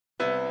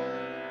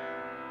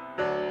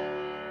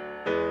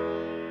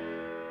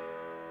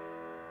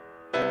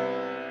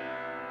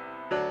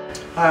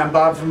Hi, I'm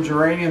Bob from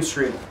Geranium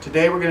Street.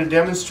 Today we're going to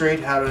demonstrate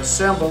how to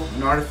assemble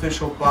an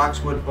artificial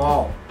boxwood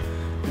ball.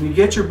 When you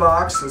get your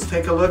box, let's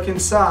take a look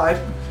inside.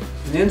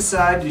 And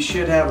inside you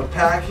should have a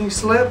packing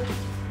slip,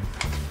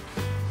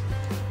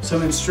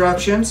 some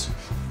instructions.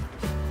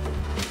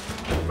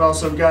 We've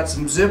also got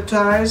some zip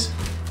ties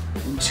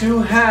and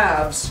 2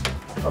 halves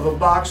of a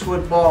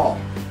boxwood ball.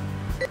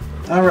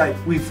 Alright,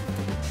 we've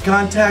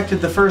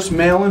contacted the first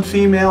male and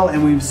female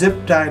and we've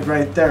zip tied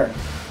right there.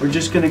 We're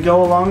just going to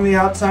go along the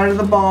outside of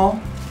the ball.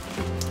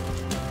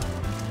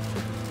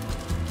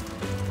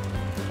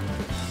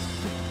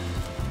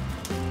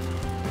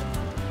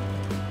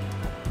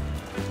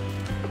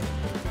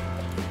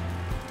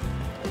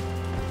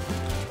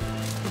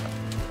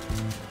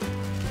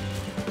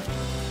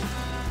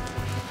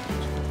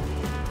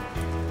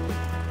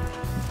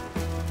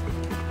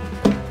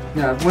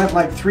 Now it went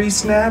like 3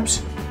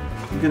 snaps.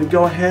 I'm going to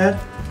go ahead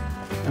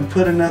and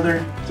put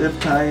another zip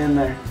tie in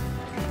there.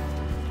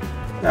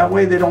 That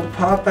way they don't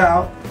pop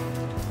out.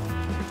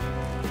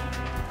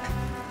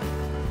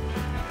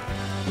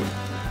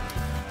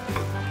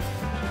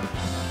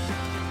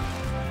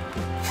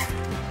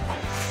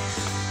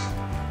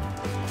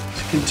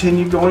 Just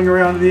continue going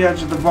around to the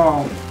edge of the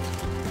ball.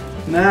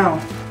 Now,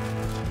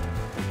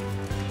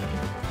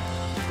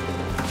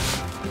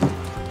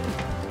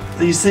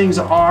 these things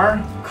are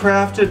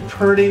crafted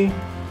pretty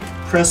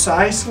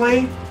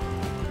precisely.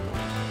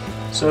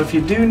 So if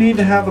you do need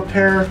to have a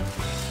pair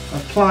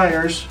of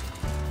pliers,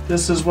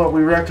 this is what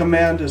we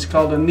recommend. It's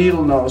called a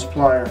needle nose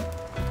plier.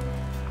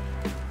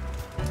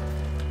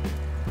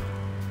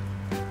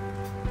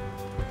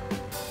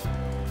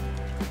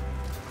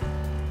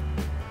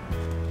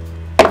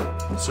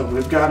 So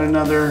we've got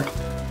another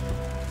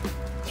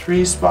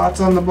 3 spots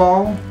on the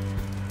ball,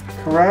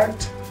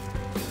 correct?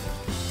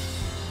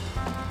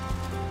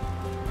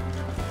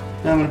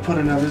 Now I'm going to put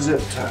another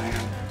zip tie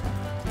in.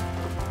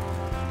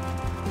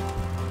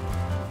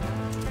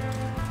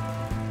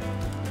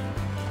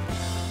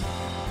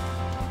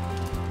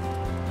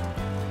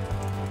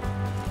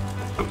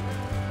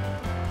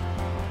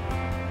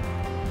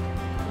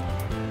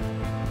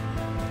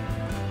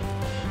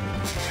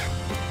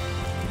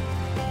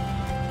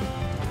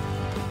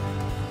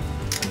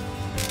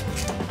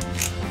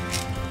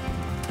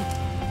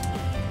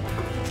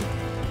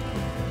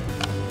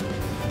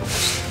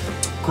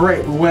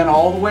 Great, we went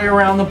all the way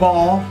around the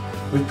ball.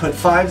 We put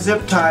 5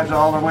 zip ties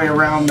all the way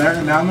around there.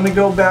 And now I'm going to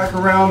go back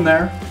around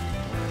there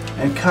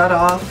and cut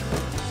off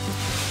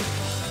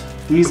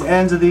these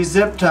ends of these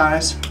zip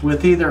ties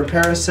with either a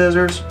pair of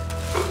scissors.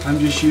 I'm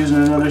just using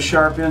another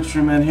sharp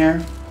instrument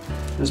here,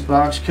 this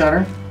box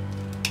cutter.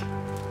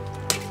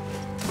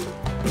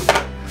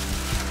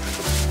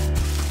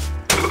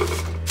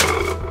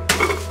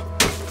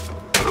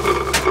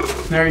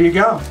 There you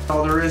go.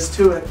 All there is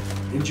to it.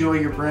 Enjoy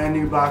your brand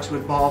new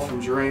boxwood ball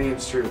from Geranium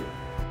Street.